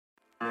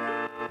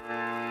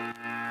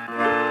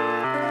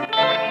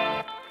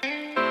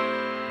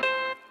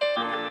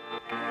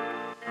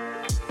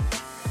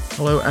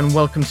Hello and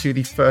welcome to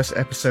the first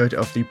episode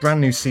of the brand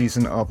new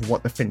season of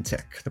What the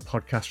FinTech, the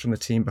podcast from the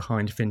team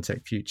behind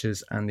FinTech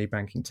Futures and the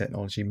Banking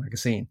Technology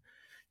magazine.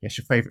 Yes,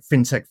 your favourite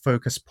FinTech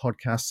focused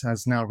podcast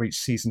has now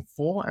reached season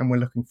 4, and we're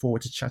looking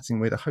forward to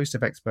chatting with a host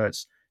of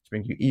experts to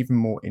bring you even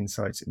more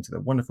insights into the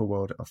wonderful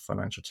world of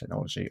financial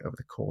technology over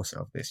the course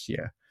of this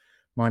year.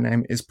 My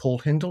name is Paul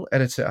Hindle,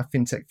 editor at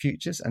FinTech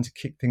Futures, and to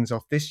kick things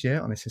off this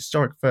year on this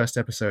historic first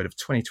episode of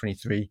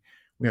 2023,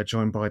 we are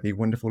joined by the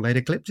wonderful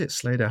Leda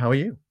Gliptitz. Leda, how are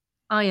you?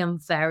 I am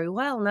very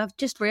well, and I've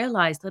just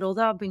realised that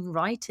although I've been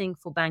writing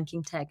for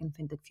Banking Tech and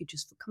FinTech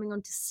Futures for coming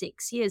on to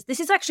 6 years, this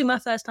is actually my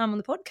first time on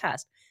the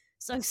podcast.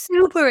 So I'm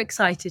super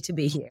excited to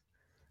be here.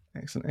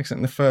 Excellent.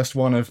 The first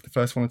one of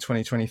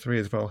 2023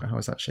 as well. How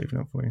is that shaping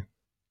up for you?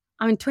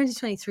 I mean,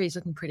 2023 is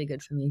looking pretty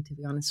good for me, to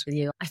be honest with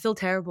you. I feel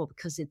terrible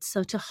because it's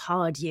such a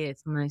hard year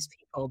for most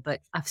people,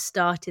 but I've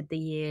started the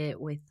year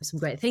with some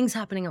great things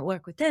happening at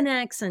work with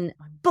 10X, and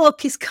my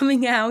book is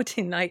coming out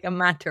in like a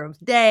matter of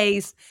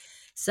days.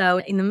 So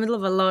in the middle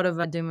of a lot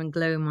of doom and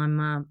gloom,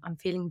 I'm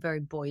feeling very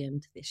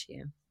buoyant this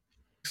year.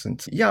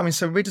 Excellent. Yeah, I mean,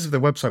 so readers of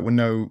the website will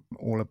know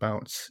all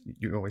about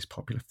your always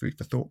popular Food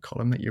for Thought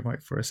column that you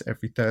write for us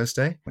every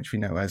Thursday, which we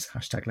know as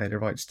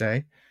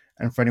 #LedaWritesDay.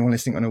 And for anyone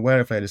listening unaware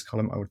of Leda's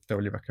column, I would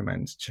thoroughly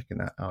recommend checking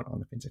that out on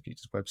the FinTech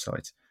Futures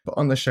website. But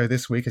on the show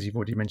this week, as you've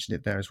already mentioned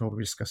it there as well, we're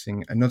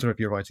discussing another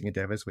of your writing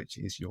endeavours, which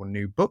is your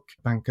new book,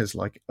 Bankers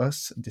Like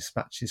Us,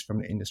 Dispatches from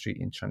an Industry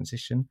in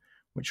Transition,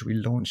 which will be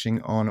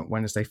launching on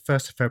Wednesday,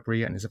 1st of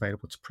February, and is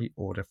available to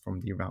pre-order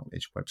from the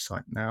Routledge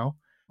website now.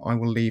 I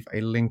will leave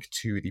a link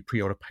to the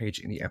pre-order page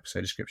in the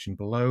episode description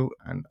below,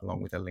 and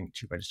along with a link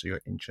to register your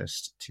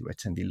interest to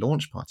attend the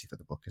launch party for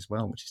the book as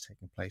well, which is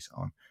taking place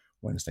on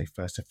Wednesday,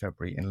 1st of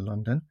February in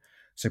London.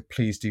 So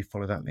please do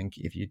follow that link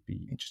if you'd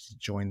be interested to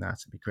join that.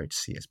 It'd be great to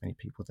see as many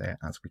people there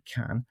as we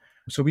can.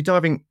 So we'll be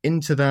diving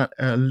into that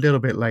a little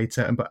bit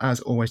later. But as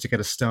always, to get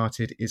us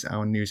started is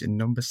our news in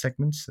numbers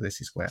segment. So this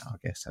is where our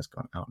guest has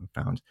gone out and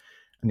found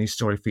a news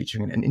story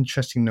featuring an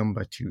interesting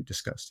number to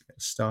discuss to get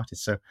us started.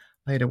 So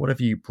Leda, what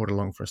have you brought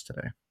along for us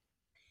today?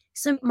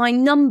 So my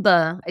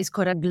number is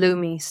quite a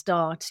gloomy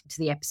start to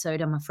the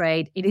episode, I'm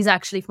afraid. It is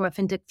actually from a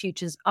FinTech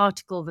Futures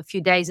article of a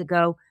few days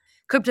ago.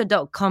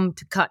 Crypto.com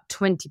to cut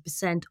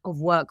 20%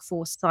 of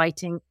workforce,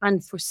 citing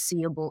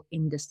unforeseeable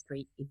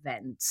industry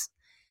events.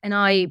 And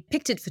I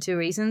picked it for two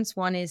reasons.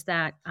 One is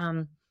that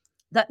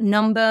that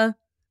number,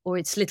 or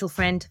its little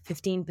friend,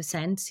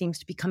 15%, seems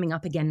to be coming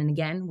up again and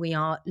again. We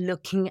are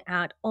looking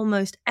at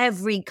almost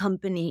every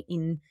company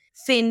in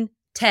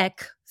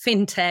fintech,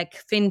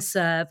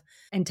 finserv,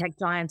 and tech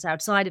giants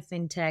outside of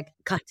fintech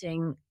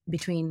cutting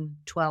between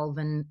 12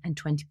 and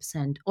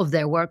 20% of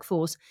their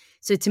workforce.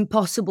 So it's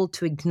impossible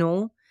to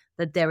ignore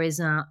that there is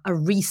a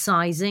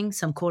resizing.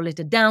 Some call it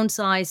a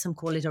downsize, some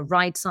call it a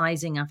right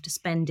sizing after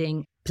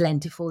spending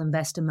plentiful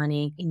investor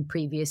money in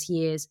previous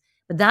years.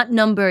 But that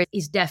number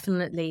is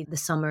definitely the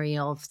summary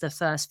of the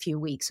first few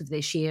weeks of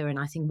this year, and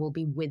I think will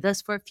be with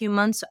us for a few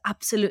months. So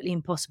absolutely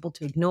impossible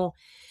to ignore.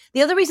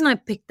 The other reason I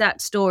picked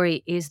that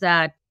story is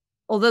that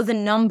although the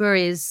number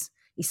is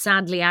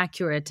sadly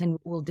accurate and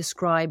will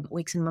describe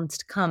weeks and months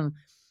to come,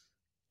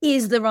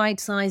 is the right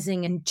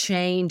sizing and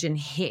change and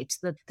hit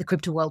that the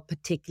crypto world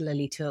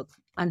particularly took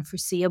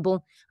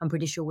unforeseeable. I'm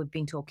pretty sure we've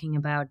been talking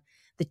about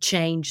the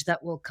change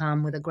that will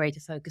come with a greater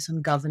focus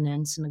on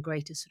governance and a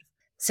greater sort of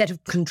set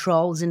of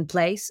controls in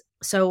place.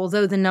 So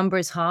although the number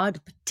is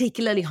hard,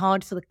 particularly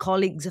hard for the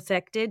colleagues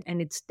affected,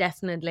 and it's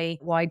definitely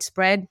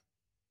widespread,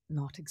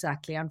 not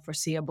exactly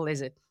unforeseeable, is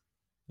it?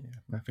 Yeah,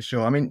 no, for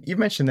sure. I mean, you've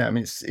mentioned that. I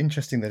mean, it's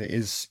interesting that it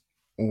is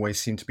always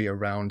seem to be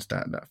around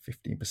that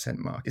 15%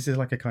 mark. Is there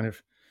like a kind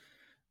of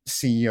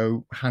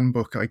CEO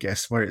handbook, I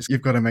guess, where it's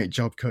you've got to make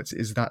job cuts?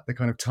 Is that the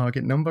kind of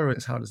target number? Or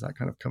how does that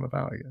kind of come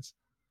about, I guess?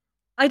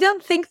 I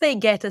don't think they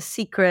get a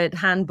secret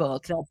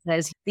handbook that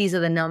says these are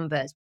the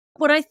numbers.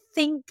 What I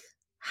think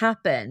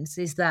happens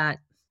is that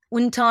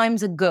when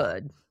times are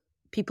good,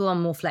 people are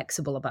more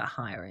flexible about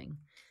hiring.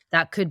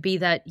 That could be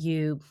that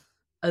you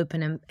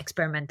open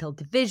experimental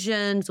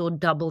divisions or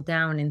double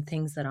down in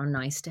things that are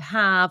nice to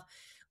have,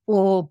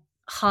 or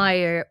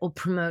hire or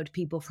promote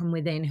people from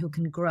within who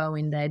can grow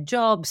in their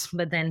jobs,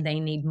 but then they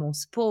need more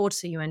support.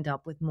 So you end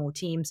up with more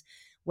teams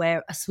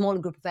where a smaller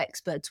group of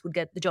experts would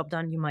get the job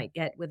done. You might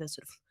get with a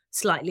sort of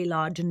slightly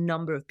larger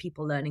number of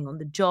people learning on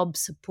the job,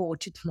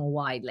 support it more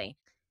widely.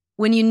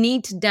 When you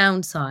need to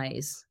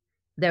downsize,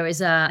 there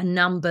is a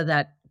number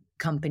that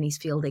companies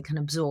feel they can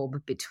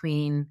absorb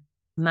between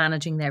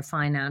managing their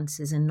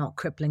finances and not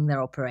crippling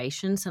their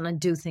operations. And I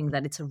do think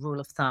that it's a rule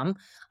of thumb.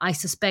 I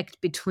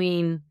suspect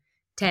between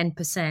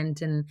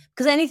 10% and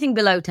because anything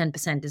below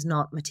 10% is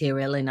not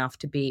material enough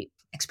to be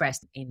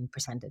expressed in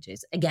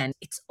percentages. Again,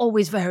 it's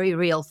always very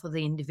real for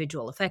the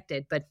individual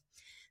affected, but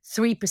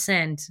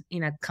 3%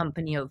 in a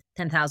company of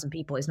 10,000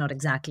 people is not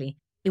exactly,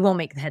 it won't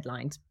make the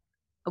headlines.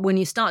 When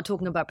you start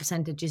talking about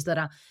percentages that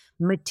are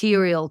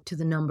material to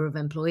the number of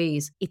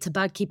employees, it's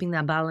about keeping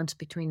that balance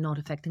between not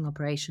affecting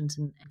operations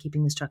and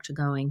keeping the structure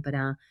going. But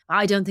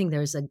I don't think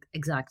there's an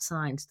exact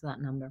science to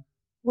that number.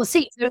 Well,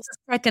 see, if there was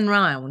a second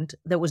round,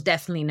 there was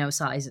definitely no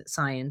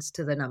science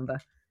to the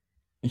number.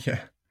 Yeah.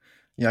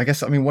 Yeah, I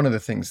guess, I mean, one of the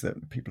things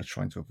that people are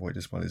trying to avoid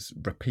as well is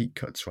repeat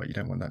cuts, right? You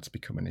don't want that to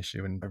become an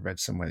issue. And I read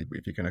somewhere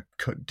if you're going to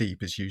cut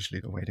deep is usually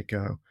the way to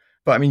go.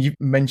 But I mean, you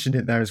mentioned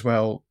it there as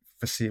well,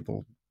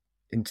 foreseeable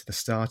into the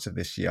start of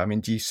this year. I mean,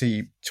 do you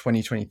see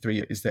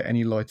 2023? Is there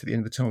any light at the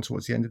end of the tunnel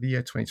towards the end of the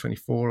year,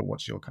 2024? Or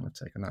what's your kind of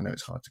take on that? I know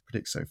it's hard to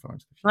predict so far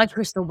into the My future.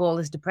 crystal ball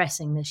is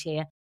depressing this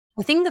year.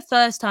 I think the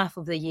first half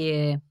of the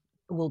year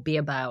will be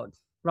about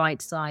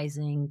right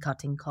sizing,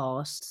 cutting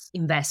costs,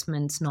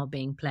 investments not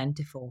being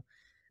plentiful.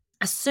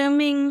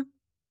 Assuming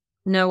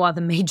no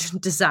other major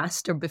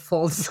disaster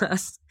befalls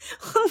us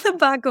on the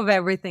back of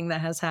everything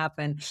that has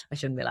happened, I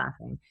shouldn't be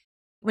laughing.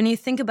 When you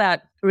think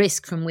about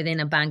risk from within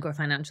a bank or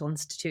financial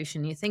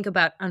institution, you think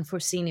about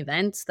unforeseen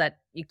events that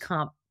you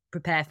can't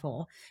prepare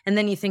for. And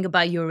then you think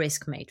about your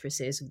risk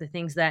matrices of the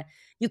things that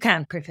you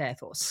can prepare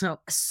for. So,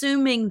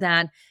 assuming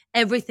that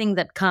everything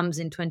that comes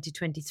in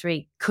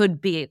 2023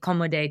 could be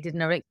accommodated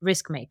in a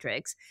risk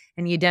matrix,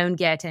 and you don't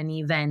get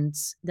any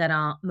events that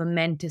are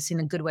momentous in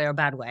a good way or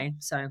bad way.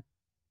 So,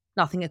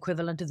 nothing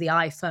equivalent of the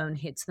iPhone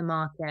hits the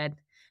market,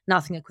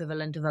 nothing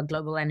equivalent of a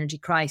global energy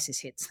crisis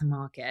hits the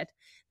market,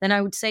 then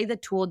I would say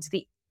that towards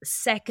the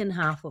second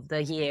half of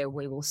the year,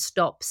 we will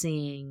stop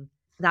seeing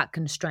that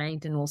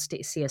constraint and we'll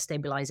see a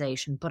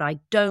stabilization. But I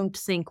don't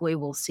think we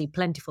will see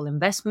plentiful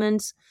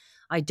investments.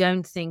 I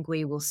don't think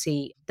we will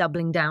see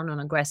doubling down on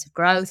aggressive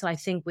growth. I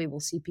think we will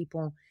see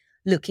people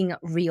looking at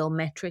real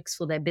metrics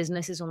for their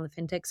businesses on the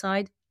fintech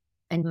side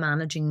and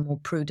managing more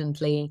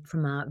prudently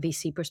from a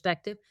VC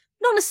perspective.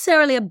 Not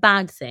necessarily a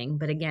bad thing,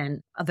 but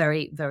again, a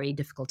very, very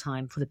difficult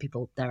time for the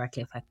people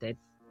directly affected.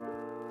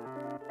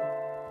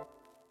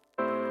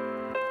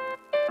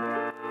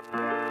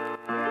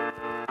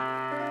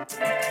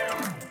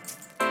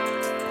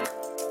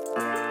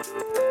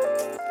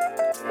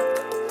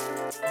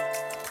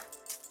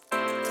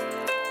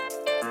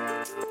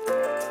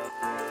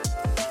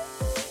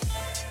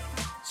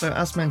 So,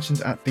 as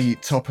mentioned at the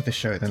top of the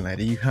show, then,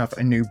 lady, you have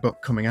a new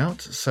book coming out.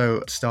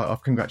 So, to start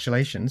off,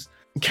 congratulations.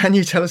 Can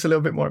you tell us a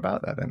little bit more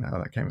about that and how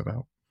that came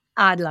about?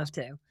 I'd love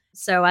to.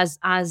 So,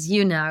 as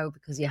you know,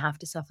 because you have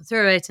to suffer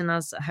through it, and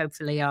as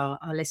hopefully our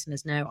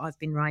listeners know, I've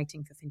been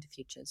writing for Fintech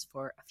Futures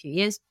for a few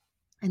years.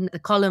 And the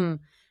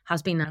column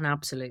has been an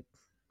absolute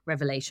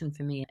revelation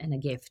for me and a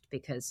gift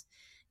because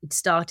it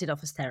started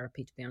off as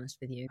therapy, to be honest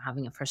with you,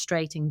 having a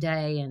frustrating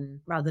day.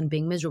 And rather than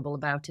being miserable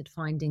about it,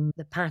 finding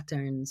the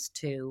patterns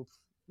to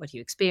what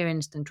you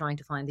experienced and trying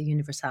to find the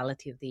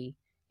universality of the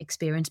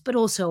experience, but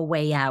also a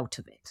way out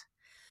of it.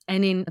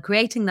 And in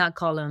creating that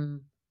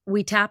column,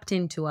 we tapped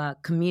into a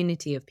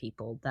community of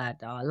people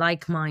that are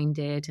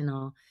like-minded and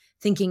are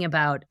thinking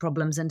about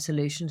problems and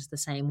solutions the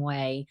same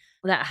way,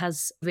 that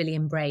has really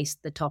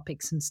embraced the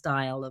topics and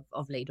style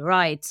of leader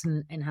rights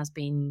and has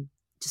been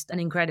just an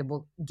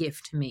incredible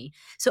gift to me.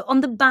 So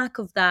on the back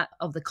of that,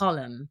 of the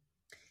column,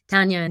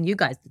 Tanya and you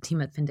guys, the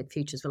team at Fintech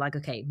Futures, were like,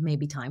 okay,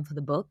 maybe time for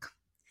the book.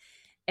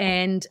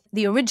 And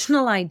the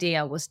original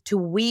idea was to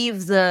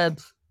weave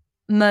the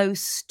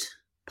most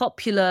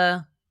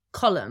popular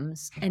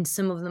columns and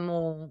some of the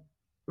more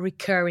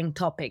recurring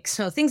topics.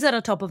 So things that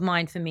are top of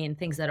mind for me and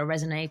things that are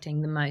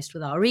resonating the most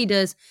with our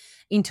readers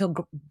into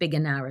a bigger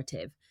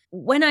narrative.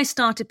 When I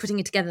started putting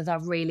it together,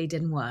 that really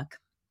didn't work.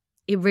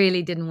 It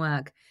really didn't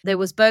work. There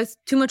was both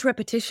too much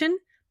repetition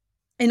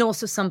and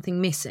also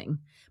something missing.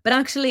 But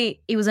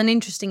actually, it was an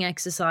interesting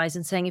exercise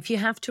in saying if you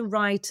have to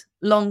write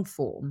long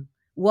form,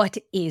 what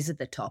is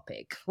the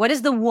topic? What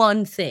is the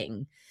one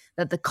thing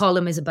that the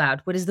column is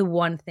about? What is the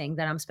one thing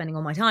that I'm spending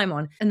all my time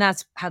on? And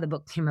that's how the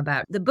book came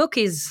about. The book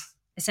is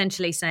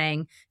essentially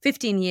saying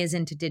 15 years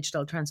into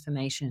digital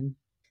transformation,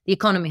 the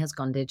economy has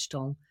gone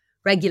digital.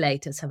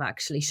 Regulators have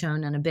actually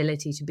shown an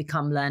ability to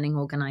become learning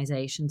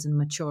organizations and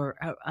mature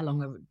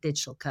along a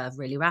digital curve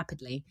really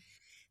rapidly.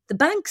 The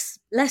banks,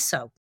 less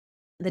so.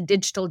 The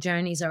digital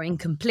journeys are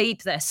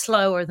incomplete. They're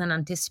slower than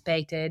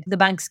anticipated. The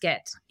banks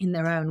get in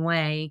their own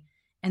way.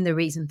 And the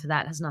reason for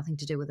that has nothing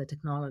to do with the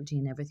technology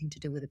and everything to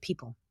do with the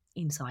people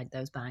inside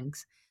those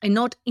banks. And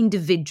not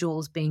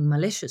individuals being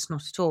malicious,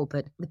 not at all,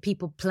 but the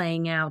people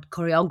playing out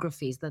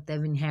choreographies that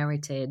they've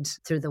inherited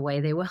through the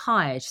way they were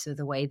hired, through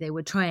the way they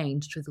were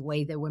trained, through the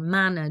way they were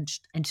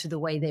managed, and through the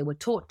way they were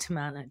taught to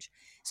manage.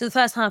 So the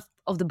first half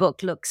of the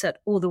book looks at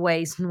all the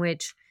ways in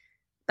which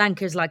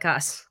bankers like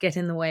us get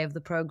in the way of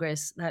the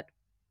progress that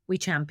we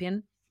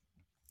champion.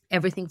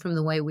 Everything from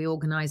the way we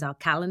organize our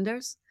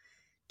calendars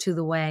to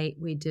the way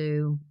we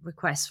do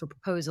requests for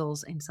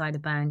proposals inside a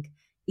bank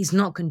is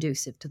not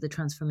conducive to the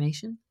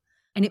transformation.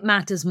 And it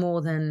matters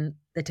more than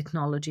the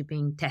technology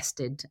being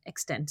tested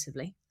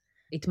extensively.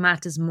 It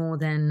matters more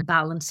than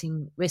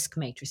balancing risk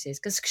matrices,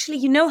 because actually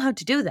you know how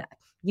to do that.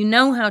 You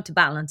know how to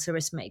balance a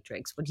risk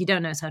matrix. What you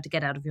don't know is how to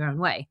get out of your own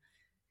way.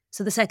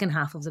 So the second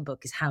half of the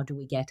book is how do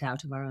we get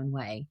out of our own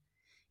way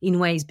in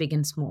ways big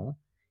and small,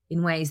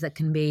 in ways that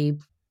can be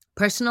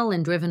personal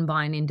and driven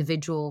by an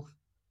individual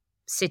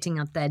sitting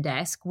at their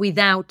desk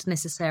without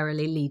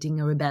necessarily leading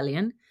a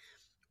rebellion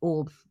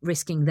or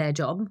risking their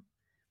job,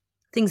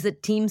 things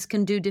that teams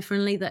can do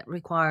differently that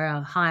require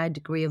a higher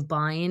degree of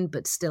buy-in,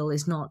 but still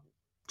is not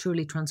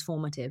truly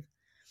transformative.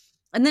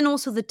 And then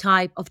also the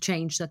type of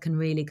change that can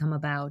really come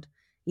about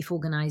if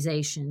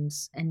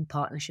organizations and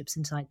partnerships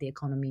inside the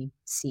economy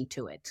see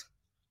to it.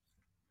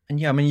 And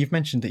yeah, I mean, you've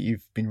mentioned that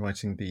you've been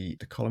writing the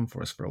column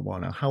for us for a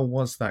while now. How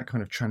was that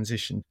kind of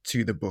transition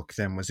to the book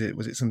then? Was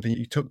it something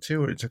you took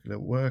to, or it took a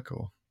little work,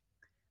 or?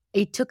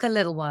 It took a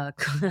little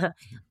work.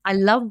 I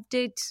loved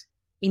it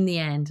in the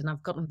end, and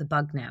I've gotten the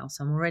bug now.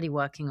 So I'm already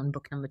working on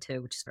book number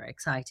 2, which is very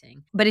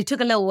exciting. But it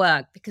took a little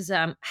work because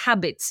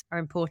habits are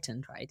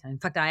important, right? In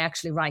fact, I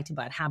actually write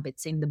about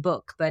habits in the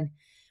book. But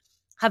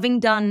having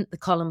done the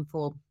column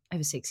for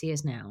over 6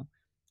 years now,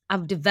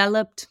 I've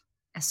developed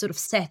a sort of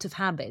set of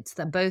habits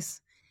that both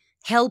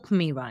help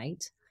me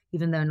write,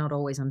 even though not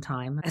always on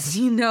time, as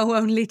you know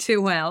only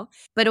too well,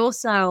 but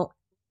also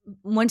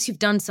once you've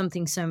done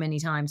something so many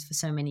times for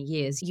so many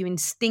years, you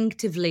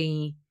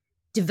instinctively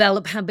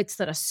develop habits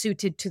that are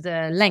suited to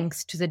the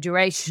length, to the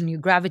duration. You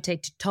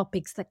gravitate to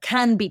topics that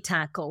can be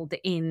tackled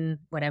in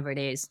whatever it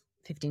is,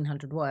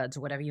 1,500 words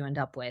or whatever you end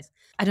up with.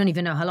 I don't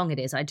even know how long it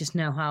is. I just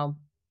know how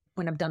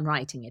when I'm done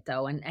writing it,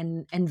 though.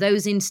 And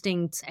those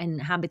instincts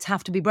and habits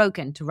have to be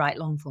broken to write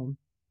long form.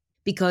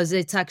 Because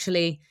it's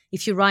actually,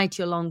 if you write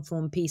your long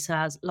form piece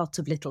as lots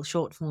of little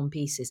short form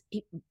pieces,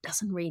 it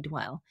doesn't read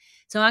well.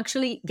 So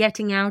actually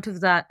getting out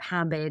of that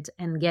habit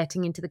and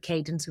getting into the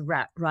cadence of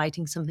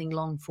writing something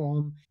long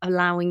form,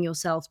 allowing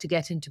yourself to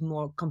get into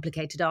more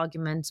complicated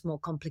arguments, more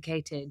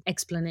complicated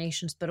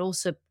explanations, but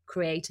also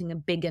creating a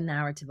bigger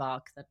narrative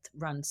arc that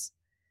runs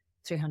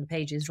 300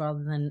 pages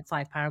rather than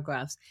 5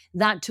 paragraphs.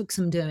 That took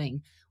some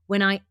doing.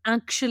 When I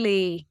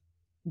actually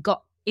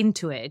got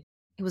into it,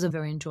 it was a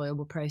very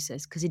enjoyable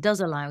process because it does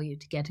allow you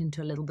to get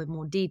into a little bit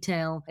more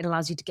detail. It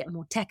allows you to get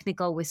more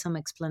technical with some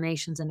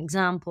explanations and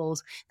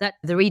examples that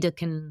the reader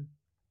can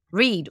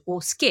read or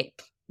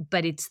skip,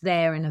 but it's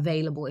there and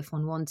available if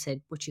one wants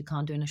it, which you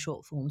can't do in a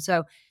short form.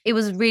 So it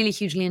was really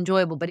hugely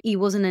enjoyable, but it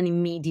wasn't an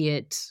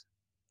immediate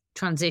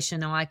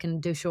transition. Oh, I can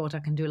do short,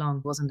 I can do long.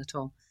 It wasn't at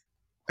all.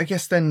 I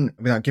guess then,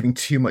 without giving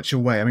too much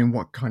away, I mean,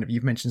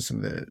 you've mentioned some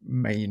of the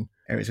main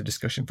areas of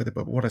discussion for the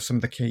book. What are some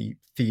of the key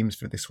themes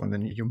for this one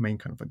and your main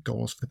kind of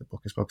goals for the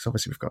book as well? Because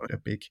obviously we've got a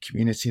big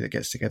community that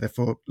gets together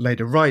for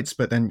Leda Writes,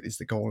 but then is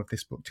the goal of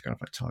this book to kind of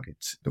like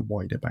target the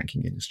wider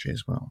banking industry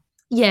as well?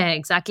 Yeah,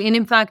 exactly. And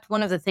in fact,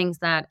 one of the things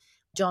that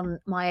John,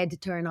 my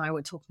editor, and I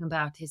were talking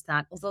about is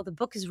that although the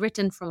book is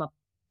written from a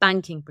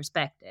banking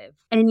perspective,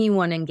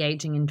 anyone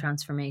engaging in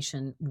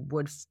transformation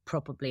would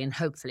probably and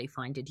hopefully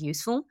find it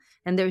useful.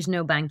 And there's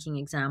no banking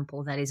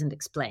example that isn't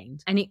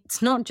explained. And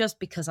it's not just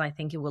because I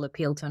think it will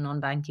appeal to a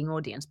non-banking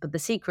audience, but the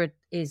secret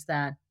is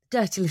that,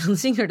 dirty little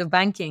secret of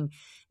banking,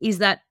 is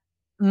that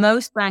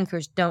most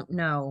bankers don't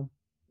know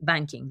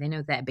banking. They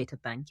know their bit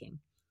of banking.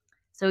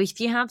 So if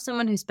you have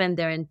someone who spent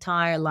their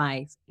entire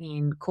life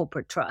in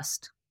corporate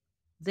trust,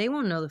 they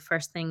won't know the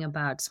first thing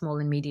about small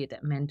and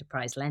medium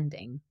enterprise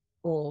lending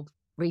or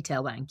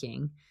retail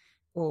banking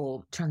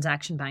or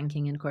transaction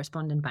banking and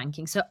correspondent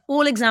banking. So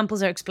all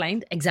examples are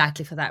explained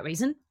exactly for that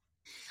reason.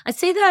 I'd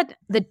say that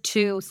the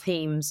 2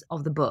 themes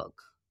of the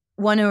book,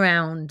 one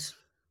around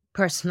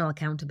personal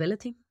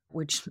accountability,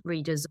 which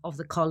readers of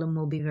the column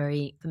will be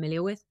very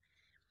familiar with,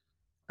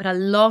 but a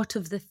lot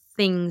of the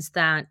things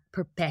that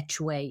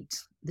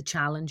perpetuate the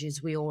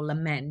challenges we all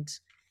lament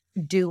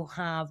do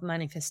have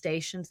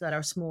manifestations that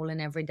are small and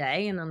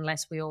everyday. And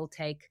unless we all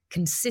take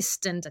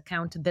consistent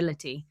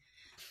accountability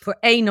for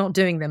A, not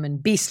doing them,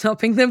 and B,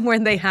 stopping them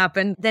when they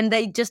happen, then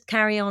they just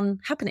carry on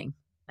happening.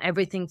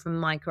 Everything from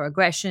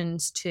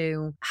microaggressions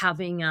to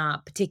having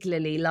a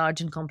particularly large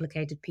and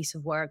complicated piece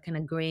of work and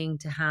agreeing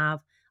to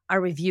have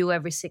a review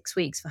every 6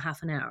 weeks for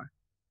half an hour.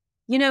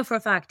 You know for a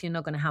fact you're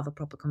not going to have a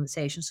proper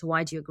conversation, so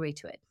why do you agree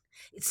to it?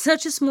 It's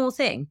such a small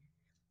thing.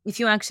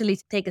 If you actually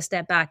take a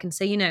step back and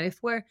say,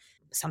 if we're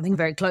something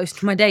very close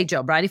to my day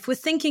job, right? If we're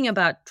thinking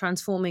about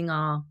transforming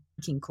our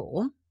banking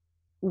core,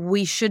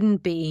 we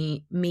shouldn't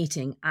be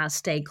meeting as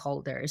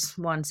stakeholders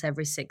once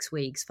every 6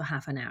 weeks for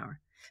half an hour.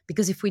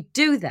 Because if we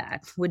do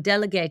that, we're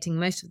delegating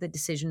most of the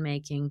decision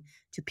making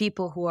to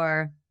people who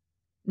are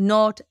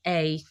not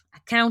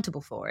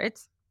accountable for it,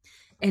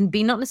 and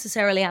B, not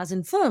necessarily as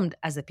informed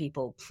as the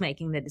people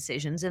making the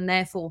decisions. And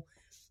therefore,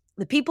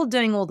 the people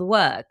doing all the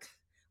work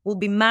will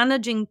be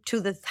managing to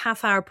the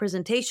half-hour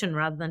presentation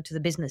rather than to the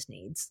business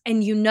needs.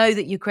 And you know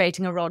that you're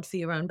creating a rod for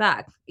your own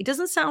back. It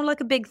doesn't sound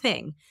like a big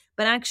thing,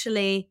 but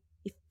actually,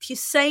 if you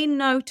say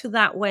no to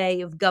that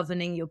way of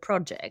governing your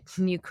project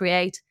and you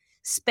create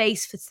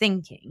space for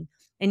thinking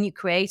and you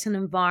create an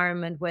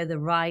environment where the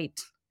right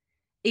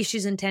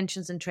issues,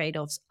 intentions, and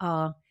trade-offs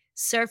are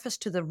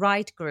surfaced to the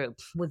right group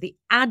with the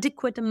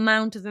adequate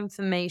amount of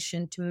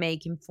information to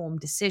make informed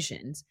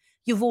decisions,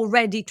 you've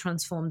already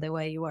transformed the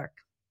way you work.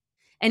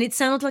 And it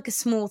sounds like a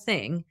small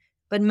thing,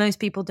 but most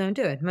people don't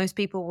do it. Most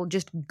people will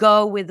just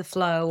go with the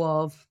flow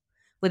of,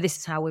 well, this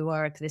is how we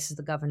work, this is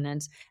the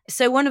governance.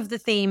 So one of the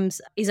themes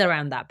is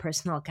around that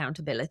personal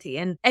accountability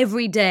and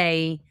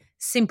everyday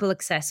simple,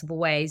 accessible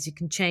ways you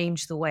can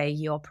change the way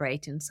you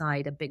operate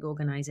inside a big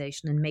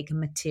organization and make a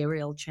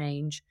material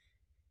change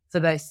for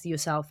both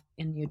yourself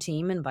and your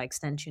team, and by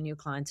extension, your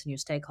clients and your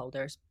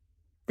stakeholders.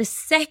 The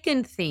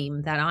second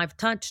theme that I've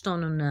touched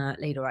on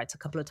Leader Rights a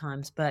couple of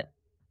times, but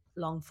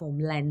long form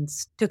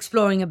lens to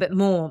exploring a bit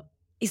more,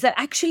 is that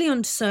actually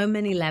on so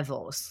many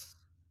levels,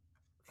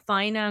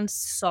 finance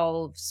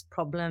solves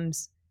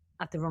problems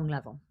at the wrong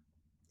level.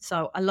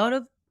 So a lot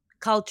of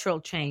cultural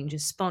change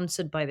is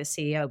sponsored by the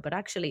CEO, but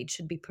actually it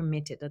should be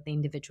permitted at the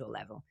individual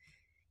level.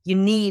 You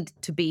need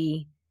to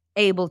be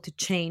able to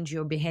change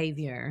your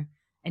behavior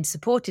and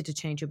supported to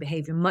change your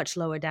behavior much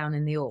lower down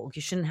in the org.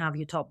 You shouldn't have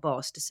your top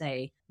boss to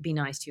say, be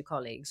nice to your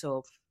colleagues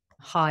or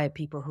hire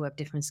people who have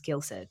different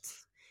skill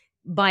sets.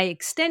 By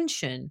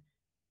extension,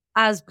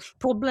 as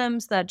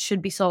problems that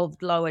should be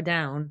solved lower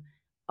down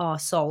are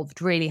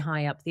solved really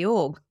high up the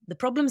org, the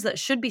problems that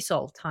should be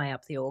solved high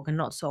up the org are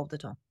not solved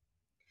at all.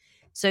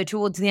 So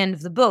towards the end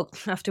of the book,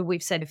 after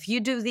we've said, if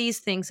you do these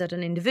things at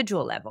an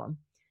individual level,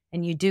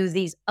 and you do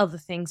these other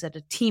things at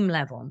a team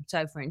level.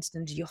 So, for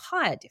instance, you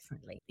hire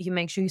differently. You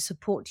make sure you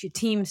support your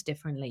teams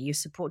differently. You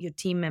support your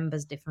team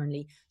members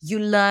differently. You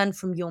learn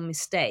from your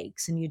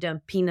mistakes and you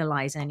don't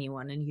penalize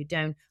anyone and you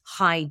don't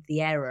hide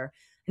the error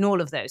and all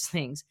of those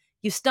things.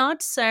 You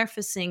start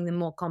surfacing the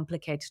more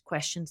complicated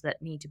questions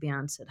that need to be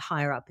answered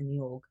higher up in the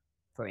org,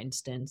 for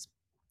instance.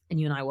 And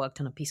you and I worked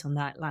on a piece on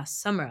that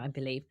last summer, I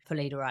believe, for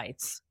Leader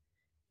Rights.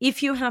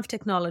 If you have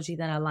technology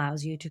that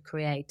allows you to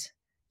create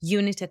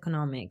unit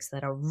economics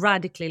that are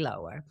radically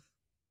lower,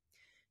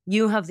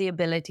 you have the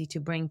ability to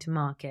bring to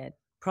market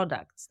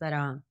products that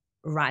are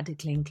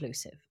radically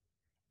inclusive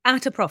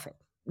at a profit,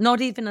 not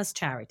even as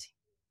charity.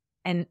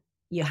 And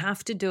you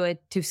have to do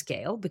it to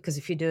scale, because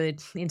if you do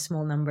it in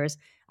small numbers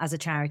as a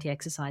charity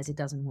exercise, it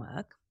doesn't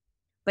work.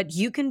 But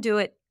you can do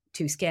it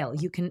to scale.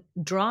 You can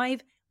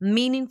drive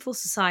meaningful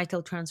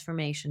societal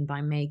transformation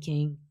by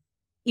making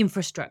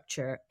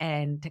infrastructure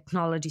and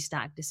technology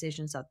stack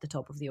decisions at the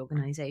top of the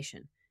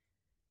organization.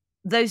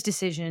 Those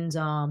decisions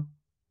are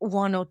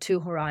 1 or 2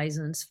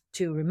 horizons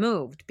too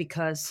removed,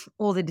 because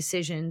all the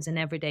decisions and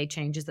everyday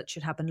changes that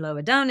should happen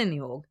lower down in the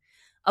org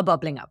are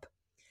bubbling up.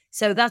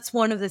 So that's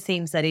one of the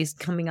themes that is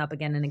coming up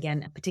again and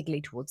again,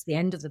 particularly towards the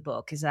end of the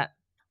book, is that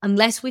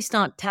unless we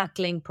start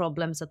tackling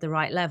problems at the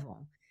right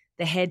level,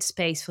 the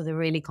headspace for the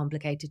really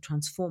complicated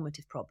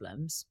transformative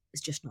problems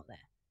is just not there.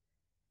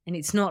 And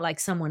it's not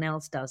like someone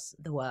else does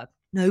the work.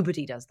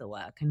 Nobody does the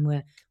work. And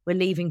we're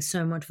leaving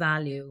so much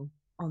value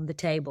on the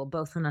table,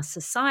 both on a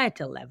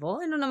societal level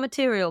and on a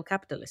material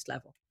capitalist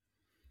level.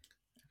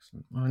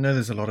 Well, I know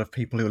there's a lot of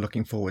people who are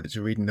looking forward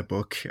to reading the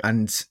book.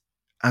 And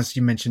as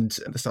you mentioned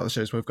at the start of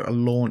the show, we've got a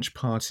launch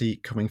party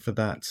coming for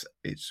that.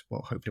 It's,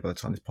 well, hopefully by the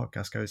time this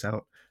podcast goes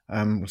out,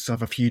 we'll still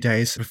have a few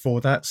days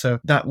before that. So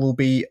that will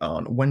be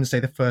on Wednesday,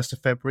 the 1st of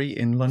February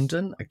in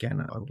London.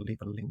 Again, I will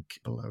leave a link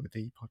below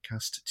the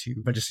podcast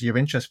to register your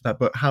interest for that.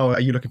 But how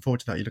are you looking forward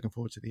to that? Are you looking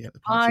forward to the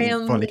party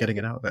and finally getting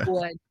it out there?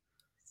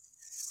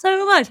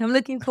 So much. I'm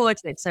looking forward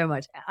to it so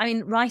much. I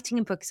mean, writing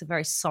a book is a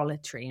very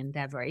solitary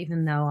endeavor,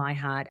 even though I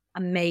had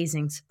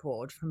amazing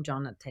support from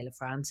John at Taylor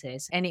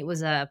Francis. And it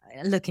was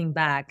looking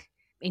back,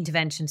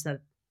 interventions that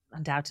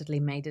undoubtedly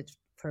made it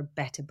for a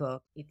better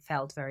book. It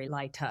felt very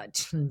light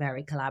touch and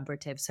very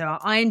collaborative. So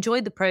I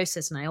enjoyed the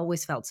process and I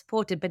always felt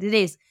supported, but it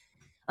is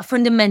a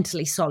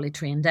fundamentally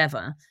solitary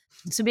endeavor.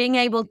 So being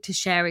able to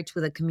share it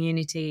with a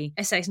community,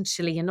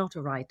 essentially, you're not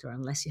a writer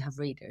unless you have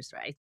readers,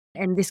 right?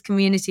 And this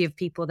community of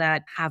people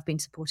that have been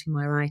supporting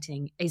my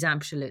writing is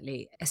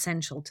absolutely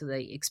essential to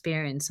the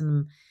experience.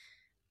 And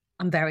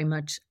I'm very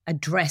much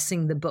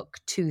addressing the book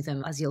to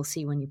them, as you'll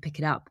see when you pick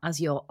it up,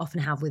 as you'll often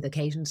have with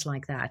occasions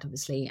like that.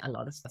 Obviously, a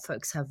lot of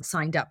folks have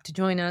signed up to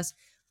join us.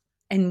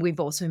 And we've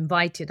also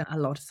invited a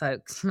lot of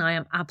folks. And I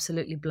am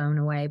absolutely blown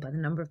away by the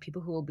number of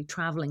people who will be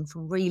traveling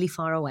from really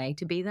far away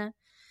to be there.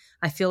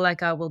 I feel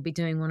like I will be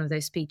doing one of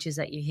those speeches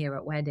that you hear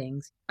at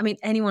weddings. I mean,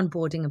 anyone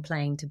boarding a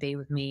plane to be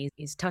with me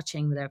is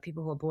touching. There are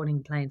people who are boarding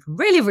a plane from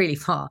really, really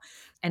far.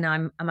 And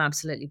I'm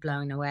absolutely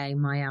blown away.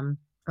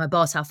 My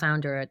boss, our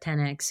founder at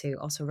 10X, who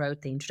also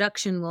wrote the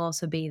introduction, will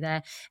also be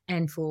there.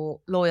 And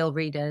for loyal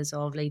readers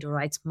of Leader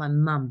Rights, my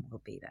mum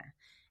will be there.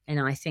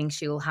 And I think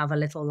she'll have a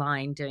little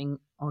line doing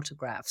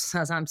autographs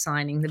as I'm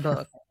signing the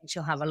book.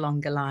 She'll have a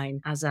longer line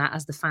as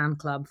the fan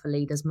club for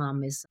Leader's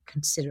mum is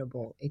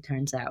considerable, it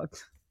turns out.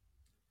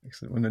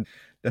 Excellent. Well,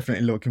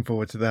 definitely looking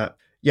forward to that.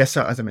 Yes,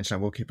 as I mentioned,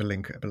 I will keep a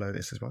link below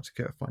this as well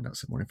to find out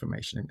some more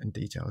information and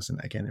details.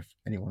 And again, if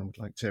anyone would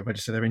like to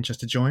register their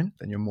interest to join,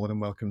 then you're more than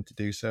welcome to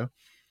do so.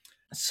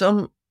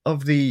 Some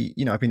of the,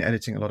 I've been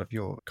editing a lot of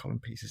your column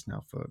pieces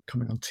now for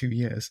coming on 2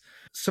 years.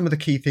 Some of the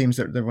key themes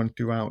that run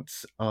throughout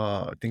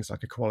are things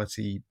like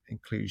equality,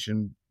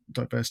 inclusion,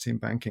 diversity in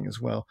banking as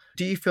well.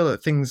 Do you feel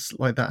that things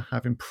like that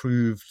have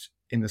improved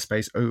in the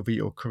space over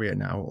your career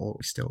now,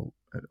 or still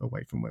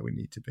away from where we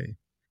need to be?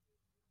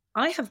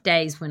 I have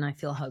days when I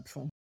feel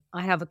hopeful.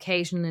 I have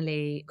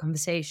occasionally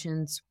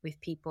conversations with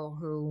people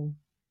who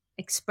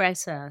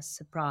express a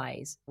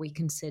surprise. We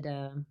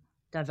consider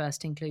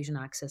diversity, inclusion,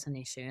 access an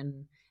issue.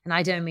 And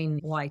I don't mean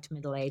white,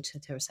 middle-aged,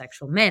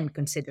 heterosexual men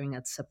considering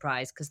it a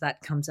surprise, because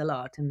that comes a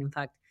lot. And in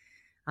fact,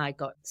 I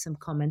got some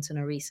comments on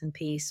a recent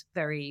piece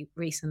very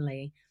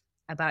recently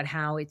about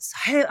how it's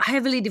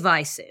heavily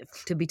divisive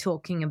to be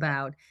talking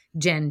about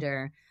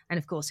gender. And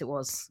of course, it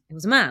was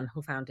a man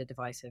who found it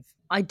divisive.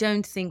 I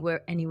don't think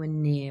we're anywhere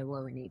near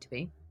where we need to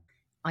be.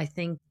 I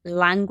think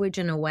language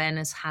and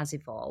awareness has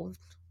evolved,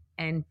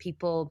 and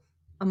people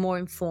are more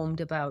informed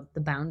about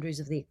the boundaries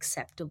of the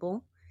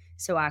acceptable.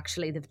 So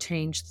actually, they've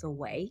changed the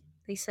way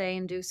they say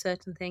and do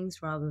certain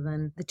things rather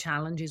than the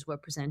challenges we're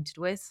presented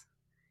with.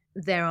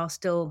 There are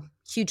still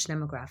huge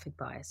demographic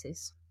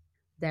biases.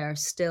 There are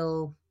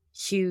still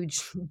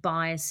huge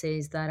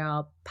biases that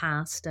are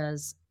passed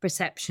as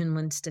perception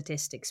when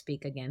statistics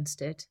speak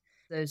against it.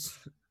 Those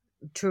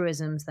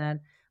truisms that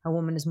a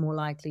woman is more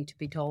likely to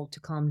be told to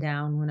calm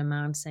down when a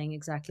man saying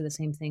exactly the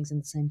same things in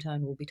the same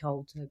tone will be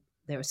told to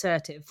they're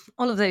assertive.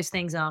 All of those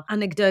things are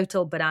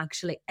anecdotal, but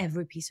actually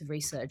every piece of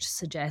research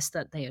suggests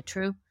that they are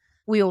true.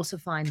 We also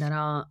find that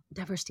our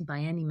diversity by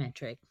any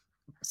metric,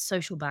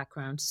 social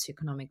background,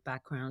 socioeconomic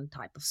background,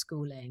 type of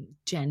schooling,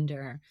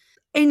 gender,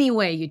 any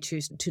way you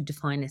choose to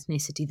define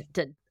ethnicity,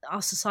 that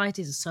our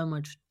societies are so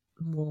much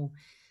more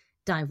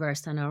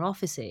diverse than our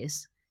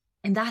offices.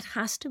 And that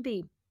has to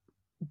be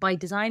by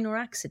design or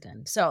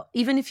accident. So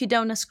even if you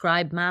don't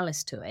ascribe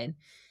malice to it,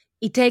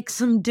 it takes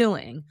some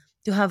doing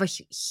to have a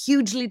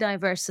hugely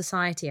diverse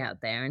society out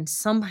there and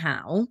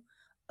somehow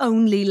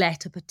only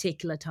let a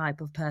particular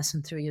type of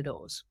person through your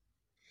doors.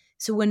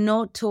 So we're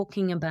not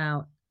talking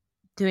about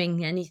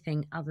doing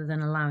anything other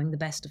than allowing the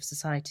best of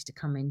society to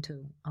come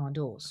into our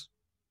doors.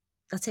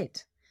 That's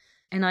it.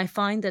 And I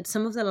find that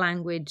some of the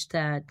language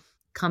that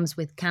comes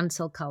with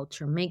cancel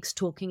culture makes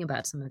talking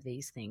about some of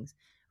these things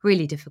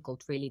really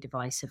difficult, really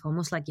divisive,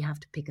 almost like you have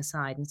to pick a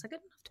side. And it's like, I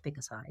don't have to pick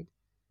a side.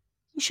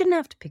 You shouldn't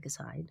have to pick a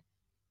side.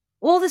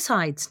 All the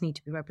sides need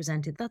to be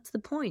represented. That's the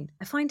point.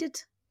 I find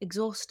it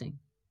exhausting,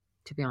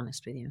 to be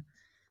honest with you.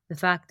 The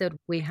fact that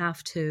we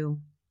have to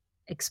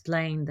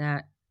explain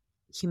that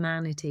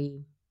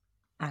humanity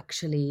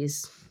actually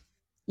is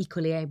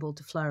equally able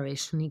to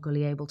flourish and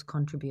equally able to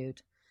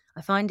contribute.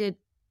 I find it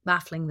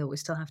baffling that we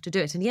still have to do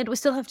it. And yet we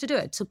still have to do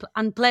it. So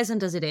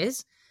unpleasant as it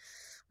is,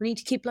 we need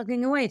to keep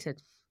plugging away at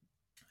it.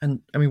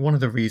 And I mean, one of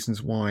the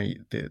reasons why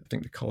I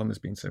think the column has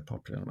been so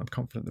popular, and I'm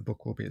confident the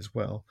book will be as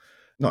well,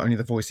 not only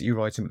the voice that you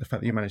write in, but the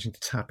fact that you're managing to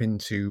tap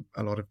into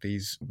a lot of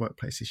these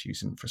workplace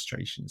issues and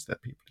frustrations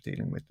that people are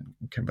dealing with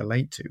and can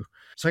relate to.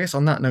 So I guess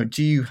on that note,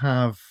 do you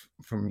have,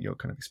 from your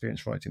kind of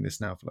experience writing this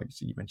now for, like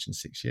you mentioned,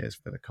 6 years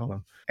for the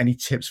column, any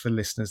tips for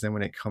listeners then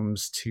when it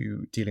comes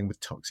to dealing with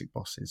toxic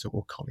bosses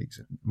or colleagues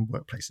in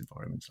workplace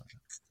environments like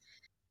that?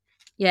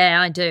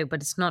 Yeah, I do,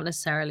 but it's not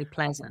necessarily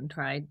pleasant,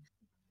 right?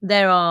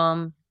 There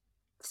are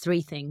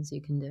 3 things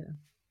you can do.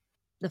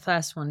 The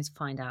first one is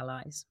find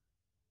allies.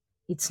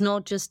 It's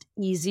not just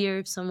easier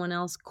if someone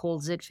else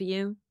calls it for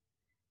you.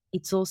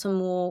 It's also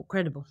more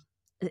credible.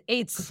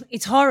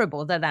 It's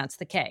horrible that that's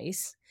the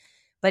case.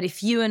 But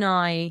if you and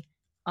I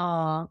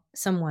are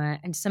somewhere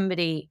and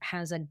somebody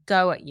has a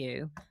go at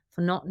you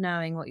for not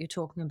knowing what you're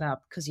talking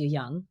about because you're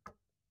young,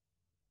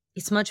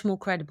 it's much more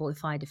credible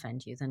if I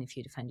defend you than if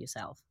you defend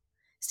yourself.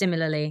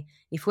 Similarly,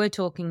 if we're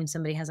talking and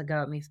somebody has a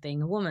go at me for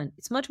being a woman,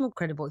 it's much more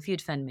credible if you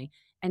defend me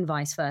and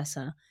vice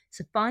versa.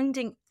 So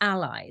finding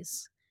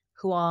allies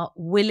who are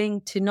willing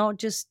to not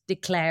just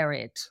declare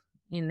it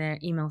in their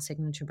email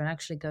signature, but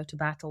actually go to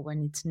battle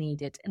when it's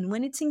needed and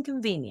when it's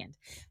inconvenient.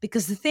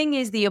 Because the thing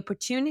is, the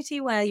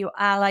opportunity where your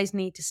allies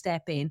need to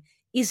step in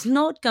is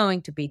not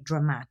going to be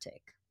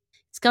dramatic.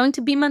 It's going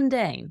to be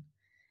mundane.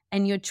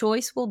 And your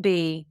choice will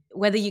be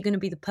whether you're going to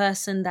be the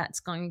person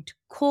that's going to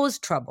cause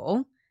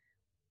trouble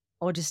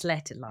or just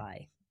let it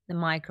lie. The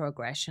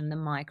microaggression, the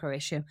micro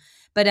issue.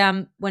 But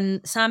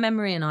when Sam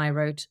Emery and I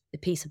wrote a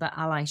piece about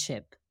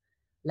allyship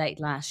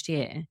late last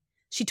year,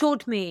 she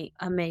taught me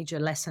a major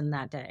lesson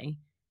that day,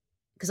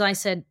 because I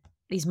said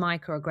these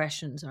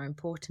microaggressions are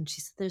important. She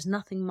said, there's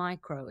nothing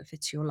micro if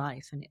it's your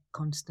life and it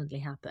constantly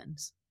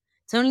happens.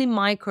 It's only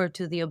micro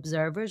to the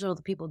observers or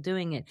the people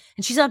doing it.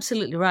 And she's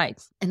absolutely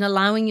right. And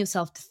allowing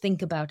yourself to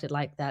think about it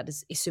like that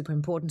is super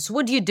important. So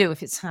what do you do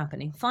if it's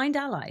happening? Find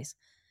allies.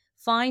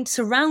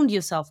 Surround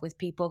yourself with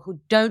people who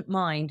don't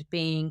mind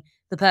being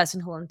the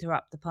person who will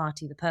interrupt the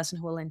party, the person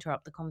who will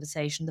interrupt the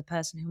conversation, the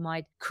person who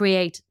might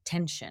create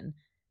tension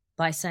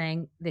by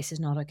saying, this is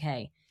not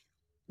okay.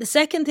 The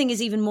second thing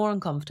is even more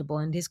uncomfortable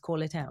and is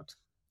call it out.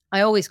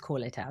 I always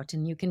call it out,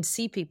 and you can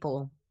see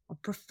people are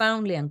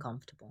profoundly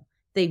uncomfortable.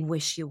 They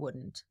wish you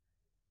wouldn't.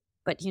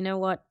 But you know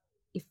what?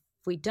 If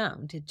we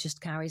don't, it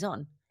just carries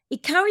on.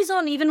 It carries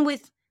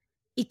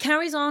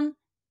on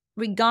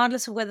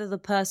regardless of whether the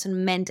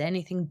person meant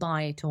anything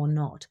by it or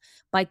not.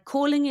 By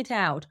calling it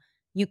out,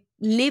 you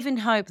live in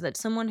hope that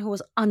someone who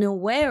was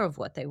unaware of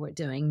what they were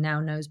doing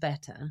now knows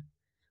better,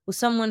 or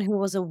someone who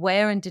was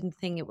aware and didn't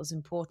think it was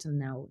important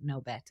now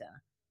know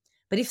better.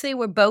 But if they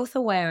were both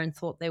aware and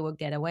thought they would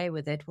get away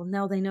with it, well,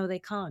 now they know they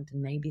can't,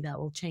 and maybe that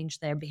will change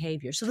their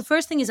behavior. So the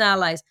first thing is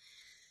allies.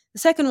 The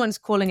second one is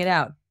calling it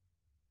out.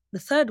 The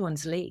third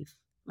one's leave.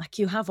 Like,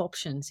 you have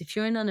options. If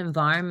you're in an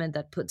environment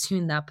that puts you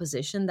in that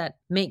position, that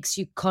makes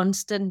you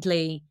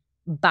constantly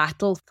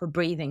battle for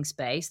breathing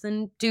space,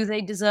 then do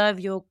they deserve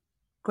your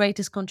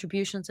greatest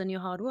contributions and your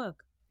hard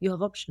work? You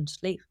have options.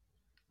 Leave.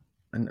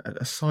 And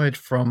aside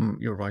from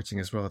your writing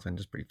as well, then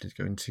just briefly to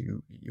go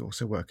into, you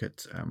also work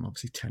at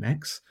obviously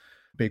 10x,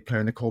 big player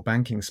in the core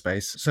banking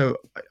space. So,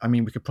 I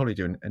mean, we could probably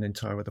do an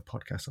entire other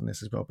podcast on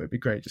this as well, but it'd be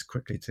great just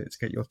quickly to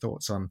get your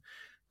thoughts on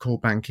core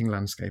banking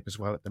landscape as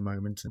well at the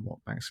moment, and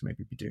what banks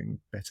maybe be doing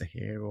better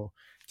here, or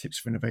tips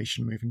for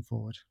innovation moving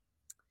forward.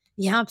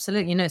 Yeah,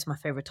 absolutely. You know, it's my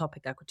favorite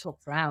topic. I could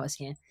talk for hours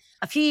here.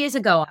 A few years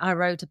ago, I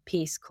wrote a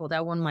piece called I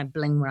Want My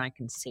Bling Where I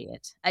Can See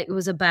It. It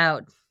was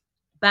about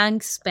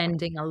banks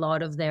spending a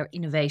lot of their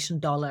innovation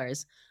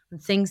dollars on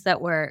things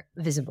that were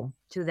visible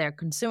to their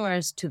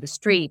consumers, to the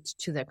street,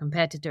 to their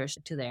competitors,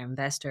 to their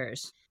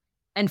investors.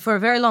 And for a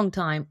very long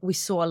time, we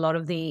saw a lot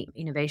of the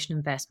innovation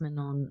investment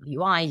on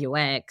UI,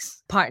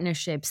 UX,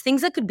 partnerships,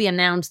 things that could be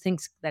announced,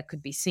 things that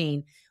could be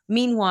seen.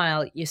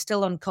 Meanwhile, you're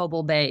still on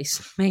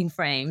COBOL-based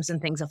mainframes and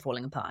things are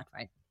falling apart,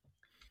 right?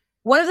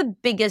 One of the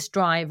biggest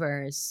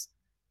drivers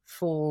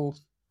for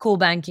core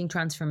banking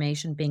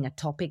transformation being a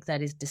topic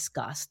that is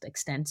discussed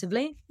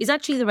extensively is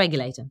actually the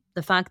regulator.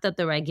 The fact that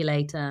the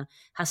regulator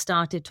has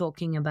started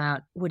talking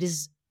about what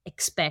is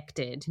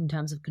expected in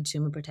terms of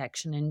consumer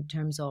protection, in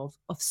terms of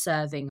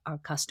serving our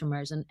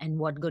customers, and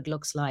what good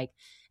looks like.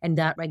 And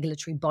that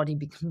regulatory body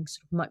becomes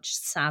much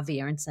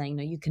savvier and saying,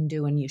 no, you can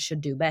do and you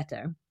should do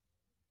better.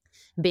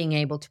 Being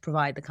able to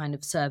provide the kind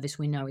of service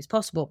we know is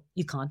possible,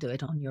 you can't do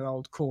it on your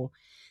old core.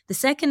 The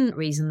second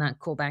reason that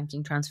core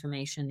banking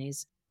transformation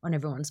is on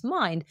everyone's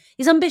mind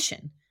is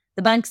ambition.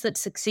 The banks that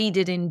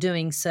succeeded in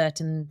doing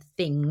certain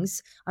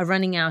things are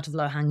running out of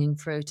low-hanging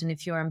fruit. And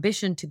if your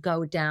ambition to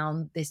go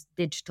down this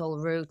digital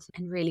route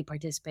and really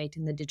participate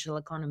in the digital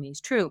economy is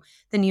true,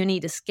 then you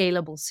need a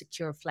scalable,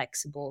 secure,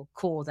 flexible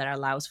core that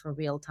allows for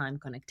real-time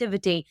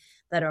connectivity,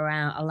 that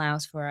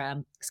allows for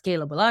a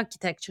scalable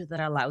architecture, that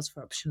allows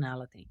for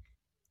optionality.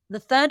 The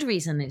third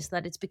reason is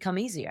that it's become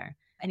easier.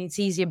 And it's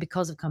easier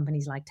because of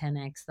companies like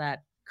 10x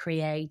that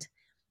create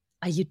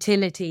a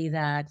utility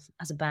that,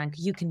 as a bank,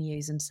 you can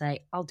use and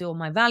say, I'll do all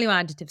my value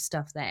additive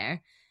stuff there.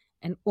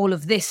 And all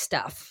of this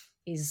stuff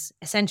is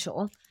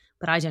essential,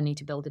 but I don't need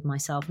to build it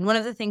myself. And one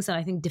of the things that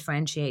I think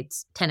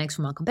differentiates 10x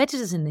from our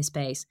competitors in this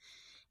space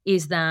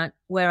is that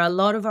where a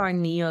lot of our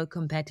neo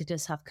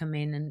competitors have come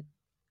in and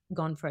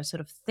gone for a sort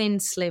of thin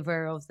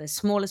sliver of the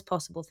smallest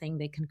possible thing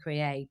they can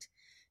create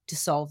to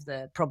solve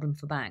the problem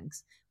for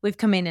banks, we've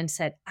come in and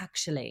said,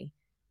 actually,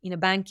 in a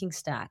banking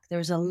stack,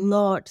 there's a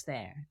lot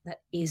there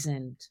that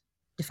isn't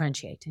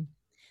differentiating.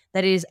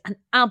 That is an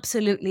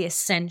absolutely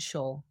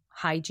essential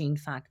hygiene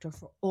factor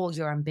for all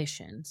your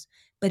ambitions,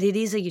 but it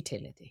is a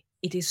utility.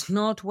 It is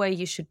not where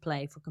you should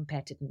play for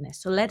competitiveness.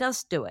 So let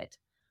us do it.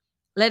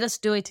 Let us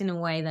do it in a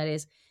way that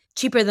is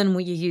cheaper than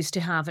what you used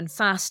to have, and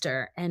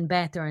faster and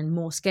better and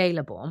more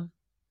scalable.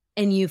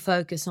 And you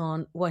focus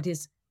on what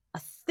is a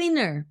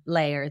thinner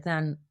layer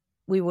than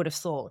we would have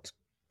thought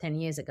 10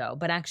 years ago.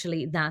 But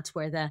actually, that's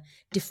where the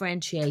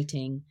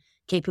differentiating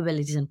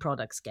capabilities and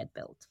products get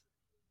built.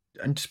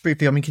 And just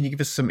briefly, I mean, can you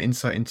give us some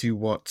insight into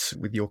what,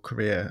 with your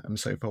career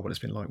so far, what it's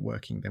been like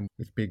working then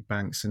with big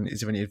banks? And is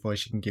there any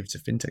advice you can give to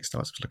fintech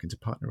startups looking to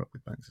partner up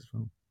with banks as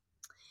well?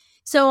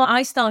 So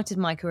I started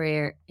my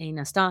career in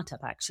a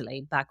startup,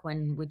 actually, back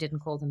when we didn't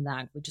call them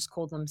that. We just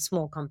called them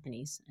small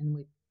companies, and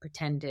we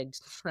pretended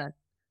that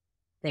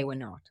they were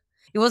not.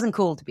 It wasn't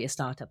cool to be a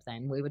startup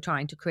then. We were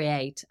trying to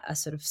create a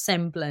sort of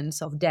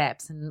semblance of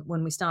depth. And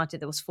when we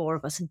started, there was 4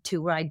 of us and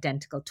 2 were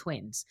identical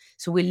twins.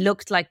 So we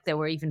looked like there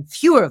were even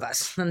fewer of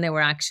us than there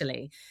were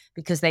actually,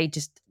 because they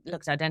just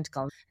looked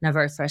identical. And our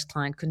very first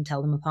client couldn't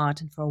tell them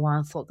apart. And for a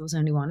while thought there was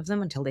only one of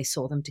them until they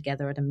saw them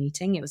together at a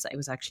meeting. It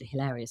was actually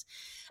hilarious.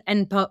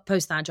 And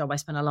post that job, I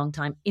spent a long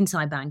time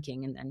inside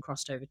banking and then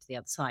crossed over to the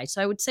other side.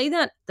 So I would say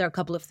that there are a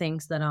couple of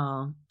things that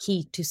are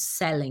key to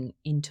selling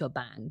into a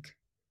bank.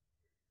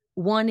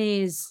 One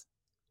is,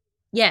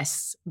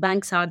 yes,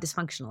 banks are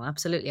dysfunctional.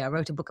 Absolutely. I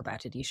wrote a book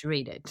about it. You should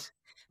read it.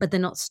 But they're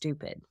not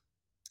stupid.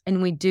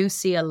 And we do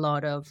see a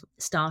lot of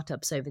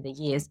startups over the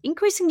years,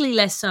 increasingly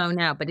less so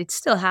now, but it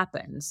still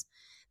happens,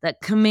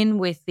 that come in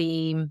with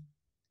the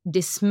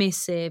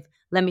dismissive,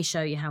 let me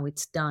show you how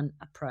it's done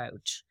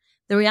approach.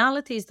 The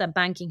reality is that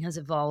banking has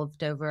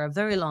evolved over a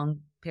very long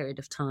period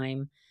of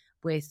time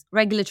with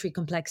regulatory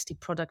complexity,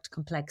 product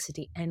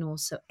complexity, and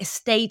also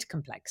estate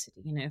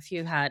complexity. You know, if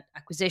you had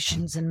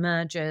acquisitions and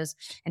mergers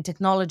and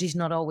technology is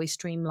not always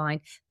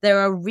streamlined, there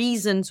are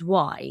reasons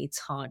why it's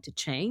hard to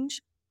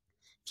change.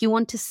 If you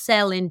want to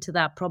sell into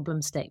that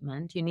problem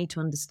statement, you need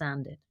to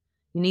understand it.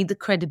 You need the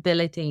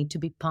credibility to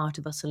be part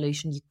of a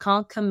solution. You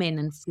can't come in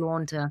and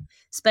flaunt a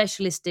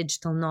specialist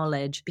digital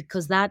knowledge,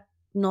 because that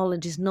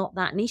knowledge is not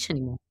that niche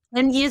anymore.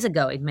 10 years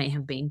ago, it may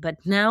have been, but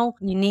now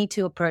you need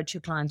to approach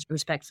your clients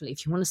respectfully.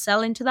 If you want to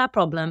sell into that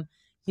problem,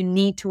 you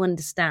need to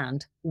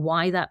understand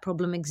why that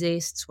problem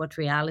exists, what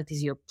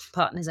realities your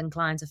partners and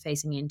clients are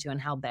facing into,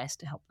 and how best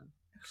to help them.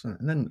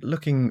 Excellent. And then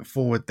looking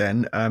forward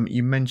then,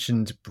 you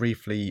mentioned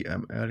briefly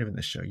earlier in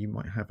the show, you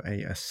might have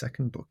a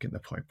second book in the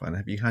pipeline.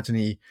 Have you had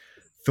any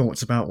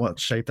thoughts about what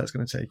shape that's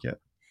going to take yet?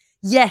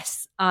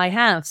 Yes, I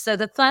have. So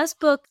the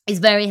first book is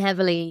very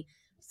heavily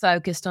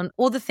focused on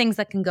all the things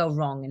that can go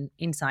wrong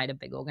inside a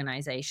big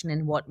organization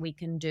and what we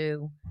can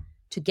do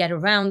to get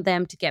around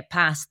them, to get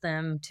past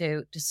them,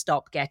 to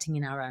stop getting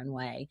in our own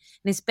way.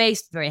 And it's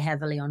based very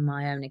heavily on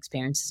my own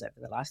experiences over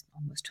the last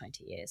almost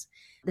 20 years.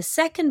 The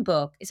second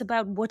book is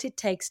about what it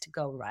takes to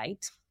go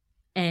right.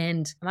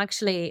 And I'm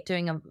actually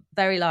doing a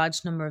very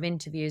large number of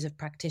interviews of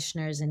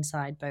practitioners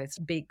inside both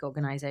big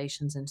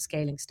organizations and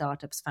scaling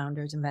startups,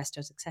 founders,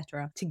 investors,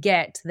 etc., to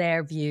get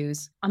their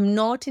views. I'm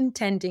not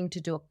intending to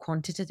do a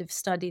quantitative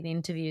study. The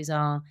interviews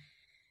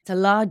it's a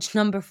large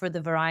number for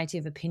the variety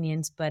of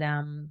opinions, but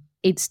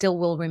it still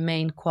will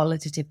remain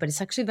qualitative. But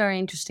it's actually very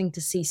interesting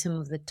to see some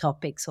of the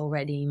topics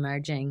already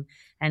emerging.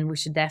 And we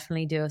should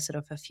definitely do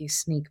a few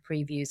sneak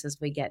previews as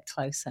we get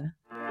closer.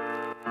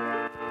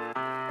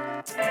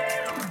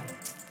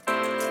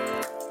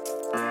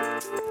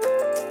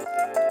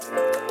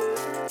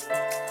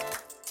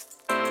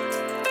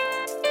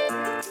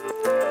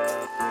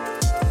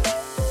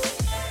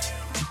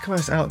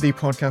 Close out the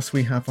podcast,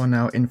 we have on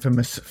our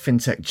infamous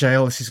FinTech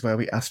Jail. This is where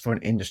we ask for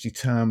an industry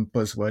term,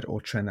 buzzword,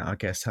 or trend that our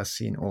guest has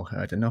seen or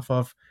heard enough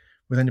of.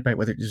 We then debate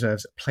whether it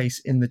deserves a place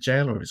in the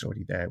jail or if it's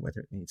already there,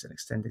 whether it needs an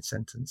extended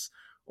sentence.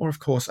 Or, of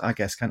course, our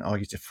guest can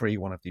argue to free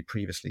one of the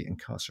previously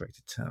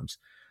incarcerated terms.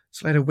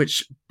 So, Leda,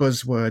 which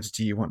buzzwords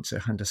do you want to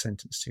hand a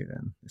sentence to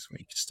then this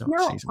week to start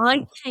season 4?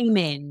 I came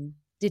in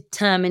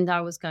determined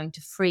I was going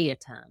to free a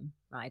term,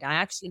 right? I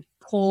actually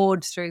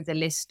poured through the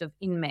list of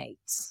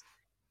inmates.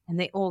 And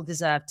they all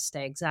deserve to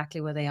stay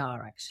exactly where they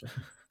are, actually.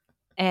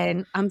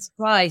 And I'm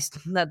surprised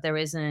that there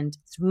isn't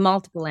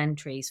multiple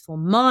entries for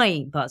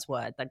my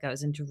buzzword that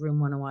goes into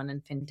Room 101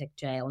 and FinTech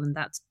Jail, and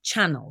that's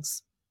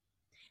channels.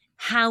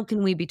 How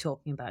can we be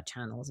talking about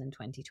channels in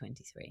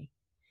 2023?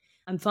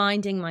 I'm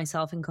finding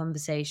myself in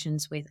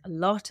conversations with a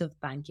lot of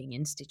banking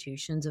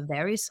institutions of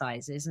various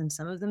sizes, and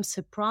some of them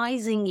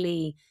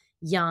surprisingly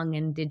young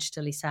and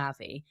digitally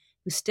savvy,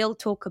 who still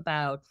talk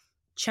about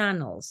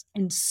channels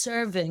and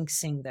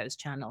servicing those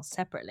channels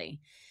separately.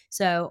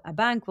 So a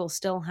bank will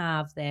still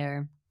have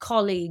their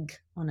colleague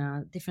on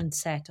a different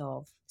set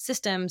of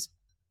systems,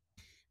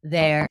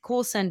 their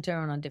call center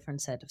on a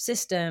different set of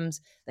systems,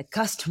 the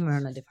customer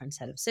on a different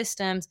set of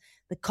systems,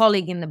 the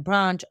colleague in the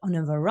branch on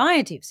a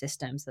variety of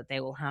systems that they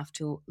will have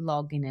to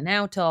log in and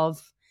out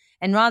of.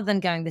 And rather than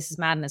going, this is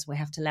madness, we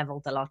have to level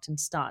the lot and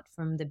start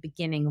from the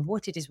beginning of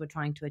what it is we're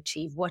trying to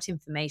achieve, what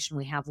information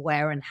we have,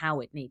 where and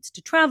how it needs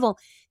to travel,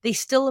 they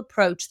still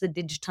approach the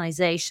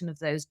digitization of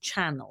those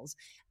channels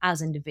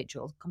as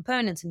individual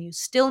components. And you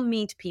still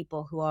meet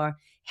people who are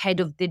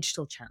head of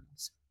digital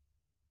channels,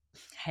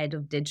 head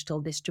of digital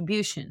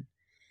distribution,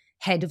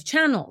 head of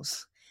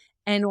channels.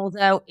 And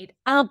although it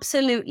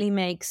absolutely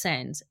makes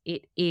sense,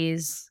 it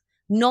is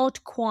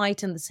not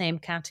quite in the same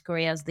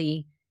category as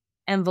the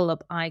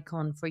envelope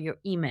icon for your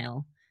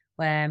email,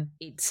 where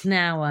it's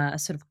now a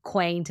sort of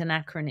quaint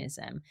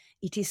anachronism.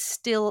 It is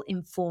still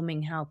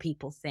informing how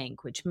people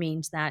think, which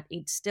means that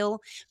it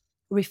still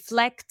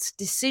reflects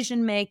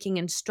decision-making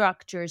and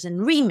structures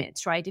and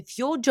remits, right? If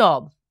your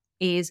job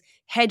is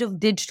head of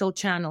digital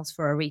channels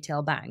for a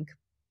retail bank,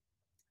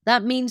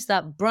 that means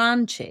that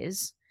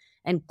branches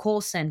and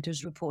call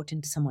centers report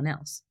into someone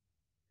else,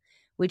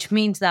 which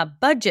means that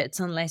budgets,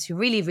 unless you're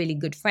really, really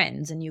good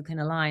friends and you can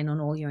align on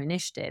all your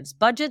initiatives,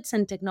 budgets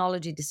and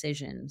technology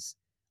decisions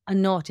are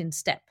not in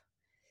step,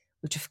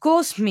 which of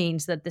course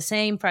means that the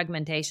same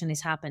fragmentation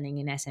is happening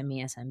in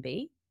SME,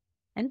 SMB,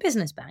 and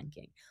business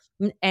banking.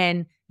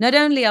 And not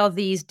only are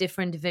these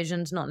different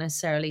divisions not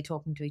necessarily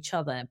talking to each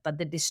other, but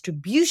the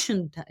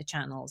distribution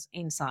channels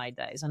inside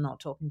those are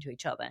not talking to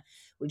each other,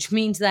 which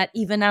means that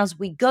even as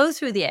we go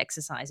through the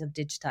exercise of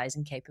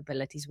digitizing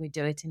capabilities, we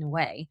do it in a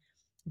way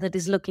that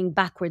is looking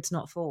backwards,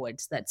 not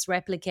forwards, that's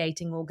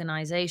replicating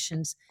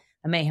organizations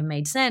that may have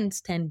made sense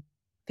 10,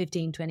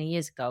 15, 20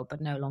 years ago, but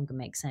no longer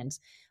make sense.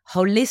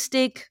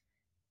 Holistic,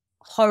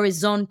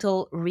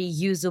 horizontal,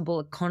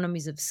 reusable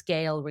economies of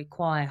scale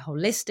require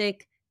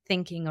holistic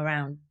thinking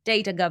around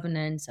data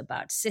governance,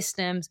 about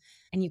systems,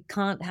 and you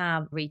can't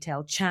have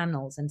retail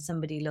channels and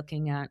somebody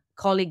looking at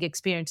colleague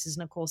experiences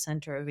in a call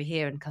center over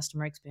here and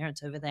customer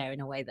experience over there in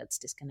a way that's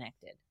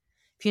disconnected.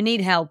 If you need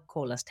help,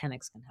 call us.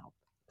 10x can help.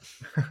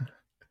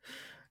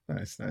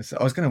 Nice.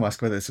 I was going to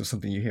ask whether this was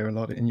something you hear a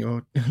lot in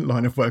your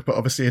line of work, but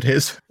obviously it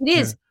is. It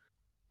is.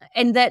 Yeah.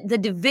 And that the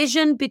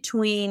division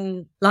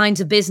between lines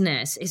of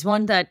business is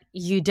one that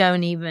you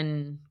don't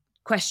even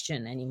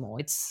question anymore.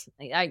 It's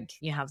like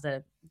you have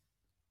the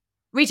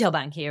retail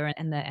bank here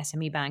and the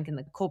SME bank and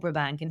the corporate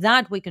bank, and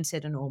that we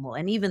consider normal.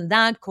 And even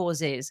that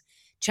causes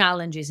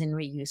challenges in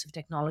reuse of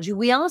technology.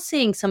 We are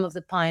seeing some of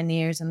the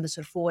pioneers and the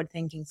sort of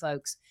forward-thinking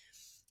folks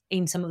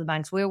in some of the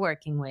banks we're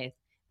working with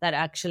that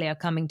actually are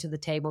coming to the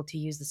table to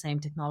use the same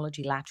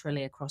technology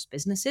laterally across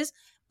businesses.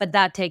 But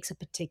that takes a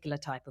particular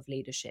type of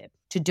leadership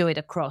to do it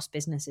across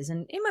businesses.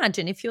 And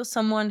imagine if you're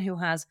someone who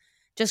has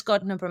just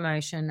gotten a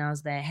promotion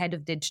as the head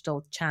of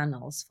digital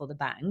channels for the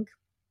bank.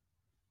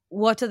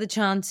 What are the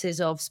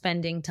chances of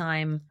spending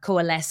time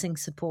coalescing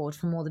support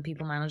from all the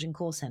people managing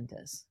call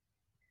centers?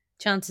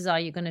 Chances are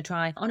you're going to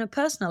try on a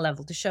personal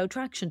level to show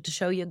traction, to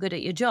show you're good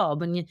at your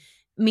job. And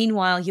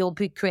meanwhile, you'll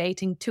be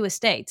creating two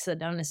estates that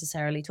don't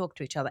necessarily talk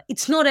to each other.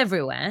 It's not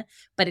everywhere,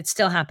 but it's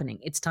still happening.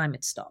 It's time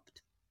it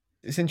stopped.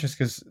 It's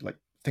interesting because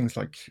things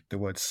like the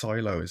word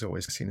silo is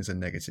always seen as a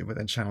negative, but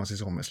then channels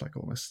is almost a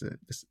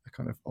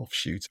kind of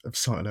offshoot of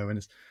silo.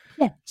 And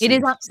it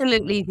is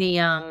absolutely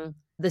the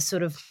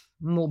sort of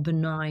more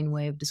benign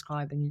way of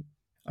describing it.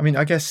 I mean,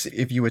 I guess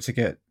if you were to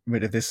get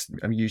rid of this,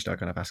 I mean, usually I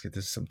kind of ask if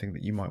there's something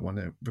that you might want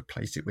to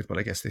replace it with, but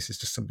I guess this is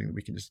just something that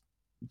we can just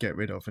get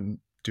rid of and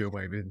do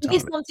away with entirely.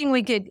 It is something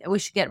we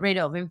should get rid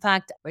of. In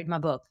fact, read my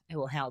book, it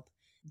will help.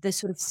 The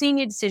sort of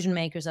senior decision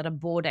makers at a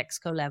board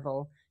exco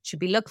level should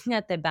be looking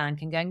at their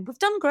bank and going, we've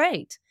done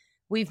great.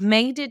 We've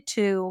made it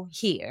to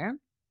here,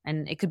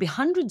 and it could be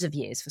hundreds of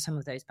years for some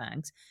of those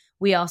banks.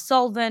 We are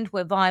solvent,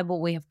 we're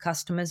viable, we have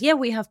customers. Yeah,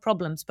 we have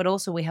problems, but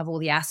also we have all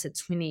the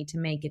assets we need to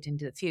make it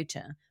into the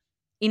future.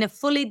 In a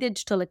fully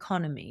digital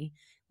economy,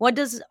 what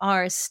does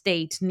our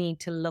estate need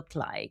to look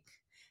like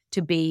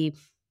to be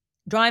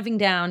driving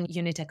down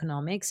unit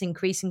economics,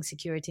 increasing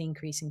security,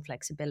 increasing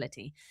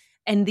flexibility?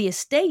 And the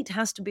estate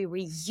has to be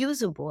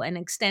reusable and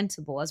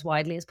extensible as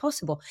widely as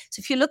possible. So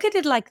if you look at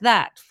it like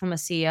that from a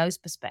CEO's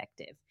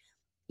perspective,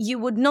 you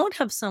would not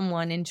have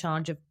someone in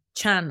charge of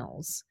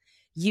channels.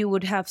 You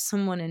would have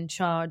someone in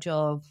charge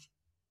of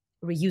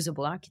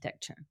reusable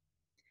architecture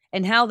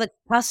and how the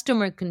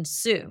customer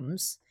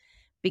consumes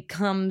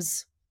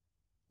becomes,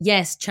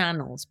 yes,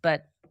 channels,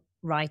 but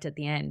right at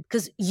the end.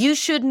 Because you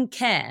shouldn't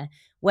care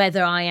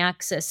whether I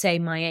access, say,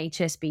 my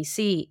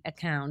HSBC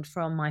account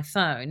from my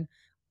phone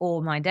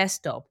or my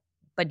desktop,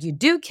 but you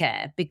do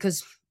care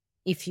because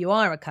if you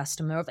are a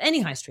customer of any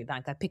high street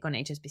bank, I pick on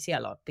HSBC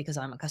a lot because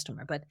I'm a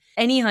customer, but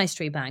any high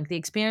street bank, the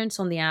experience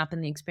on the app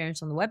and the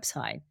experience on the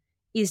website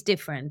is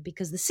different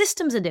because the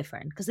systems are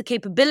different, because the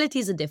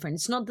capabilities are different.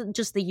 It's not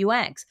just the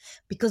UX,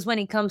 because when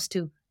it comes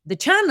to the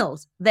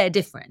channels, they're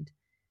different.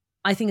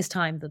 I think it's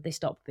time that they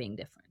stop being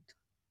different.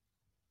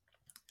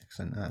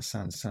 Excellent. That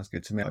sounds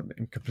good to me. I'm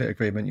in complete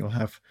agreement. You'll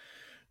have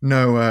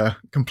no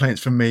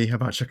complaints from me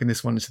about chucking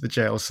this one into the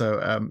jail.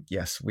 So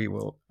yes, we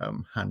will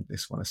hand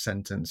this one a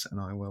sentence, and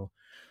I will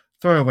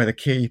throw away the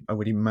key. I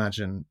would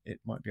imagine it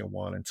might be a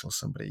while until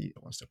somebody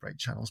wants to break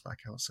channels back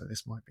out. So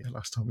this might be the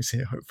last time we see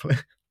it, hopefully.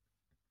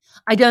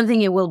 I don't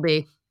think it will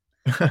be.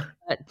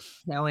 But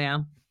there we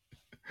are.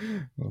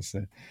 We'll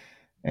see.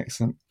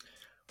 Excellent.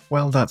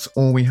 Well, that's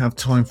all we have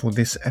time for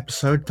this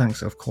episode.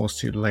 Thanks, of course,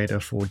 to Leda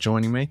for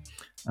joining me.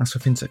 As for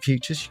FinTech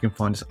Futures, you can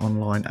find us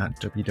online at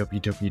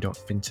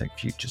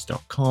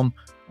www.fintechfutures.com,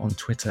 on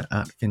Twitter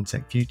at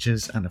FinTech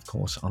Futures, and of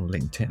course on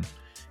LinkedIn.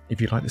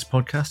 If you like this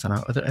podcast and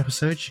our other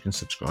episodes, you can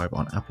subscribe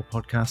on Apple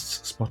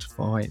Podcasts,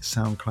 Spotify,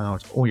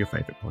 SoundCloud, or your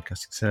favourite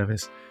podcasting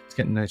service to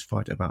get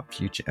notified about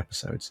future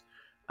episodes.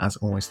 As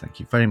always, thank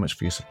you very much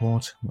for your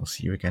support. We'll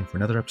see you again for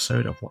another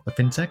episode of What the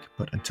FinTech,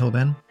 but until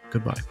then,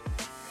 goodbye.